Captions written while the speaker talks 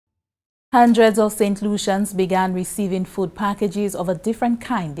Hundreds of St. Lucians began receiving food packages of a different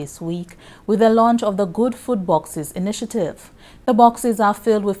kind this week with the launch of the Good Food Boxes initiative. The boxes are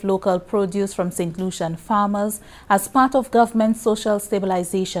filled with local produce from St. Lucian farmers as part of government's social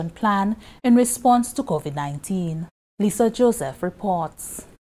stabilization plan in response to COVID-19. Lisa Joseph reports.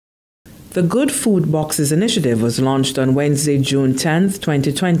 The Good Food Boxes initiative was launched on Wednesday, June 10,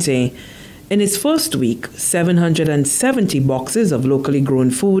 2020. In its first week, 770 boxes of locally grown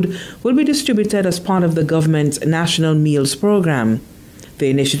food will be distributed as part of the government's National Meals Program. The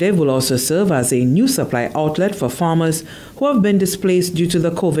initiative will also serve as a new supply outlet for farmers who have been displaced due to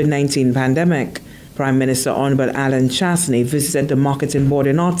the COVID-19 pandemic. Prime Minister Honorable Alan Chasney visited the marketing board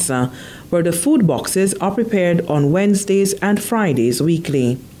in Otsa, where the food boxes are prepared on Wednesdays and Fridays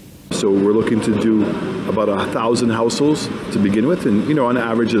weekly. So we're looking to do about 1,000 households to begin with, and on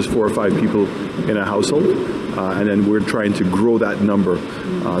average there's 4 or 5 people in a household, and then we're trying to grow that number.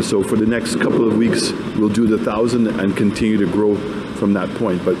 So for the next couple of weeks we'll do the 1,000 and continue to grow from that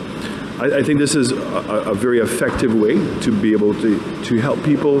point. But I think this is a very effective way to be able to help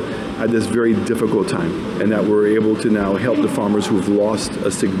people at this very difficult time, and that we're able to now help the farmers who've lost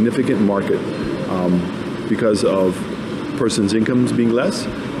a significant market because of person's incomes being less,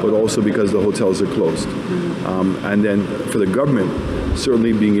 but also because the hotels are closed. And then for the government,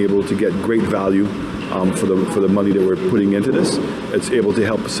 certainly being able to get great value for the money that we're putting into this, it's able to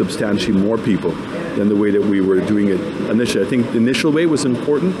help substantially more people than the way that we were doing it initially. I think the initial way was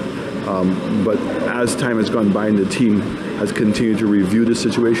important, but as time has gone by and the team has continued to review the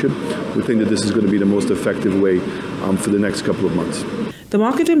situation, we think that this is going to be the most effective way for the next couple of months. The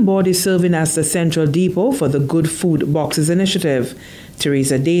marketing board is serving as the central depot for the Good Food Boxes initiative.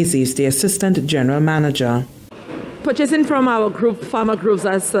 Teresa Daisy is the assistant general manager. Purchasing from our group, farmer groups,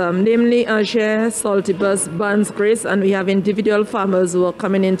 as namely Angers, Saltibus, Buns, Grace, and we have individual farmers who are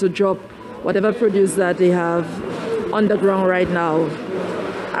coming in to drop whatever produce that they have on the ground right now.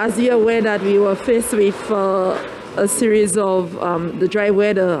 As you're aware that we were faced with a series of the dry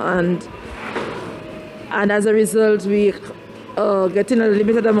weather, and as a result we getting a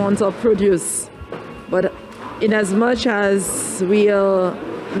limited amount of produce, but in as much as we are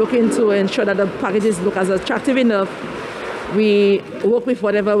looking to ensure that the packages look as attractive enough, we work with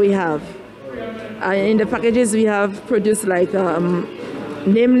whatever we have. In the packages we have produced like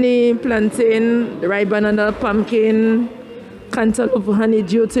namely plantain, ripe banana, pumpkin, cantaloupe,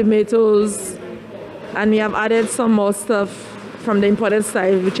 honeydew, tomatoes, and we have added some more stuff from the imported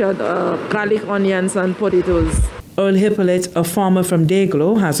side, which are garlic, onions and potatoes. Earl Hippolyte, a farmer from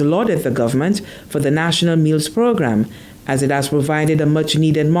Dayglow, has lauded the government for the National Meals Program, as it has provided a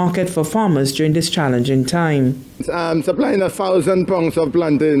much-needed market for farmers during this challenging time. I'm supplying 1,000 pounds of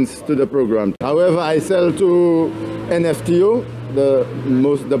plantains to the program. However, I sell to NFTO.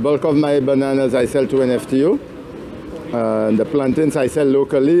 The bulk of my bananas I sell to NFTO. The plantains I sell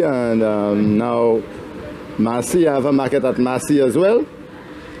locally, and now Massy, I have a market at Massy as well.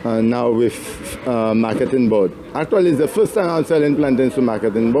 And now with marketing board. Actually, it's the first time I'm selling plantains to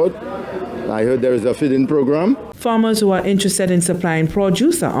marketing board. I heard there is a feeding program. Farmers who are interested in supplying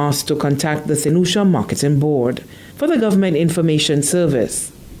produce are asked to contact the St. Lucia Marketing Board. For the Government Information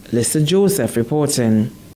Service, Lisa Joseph reporting.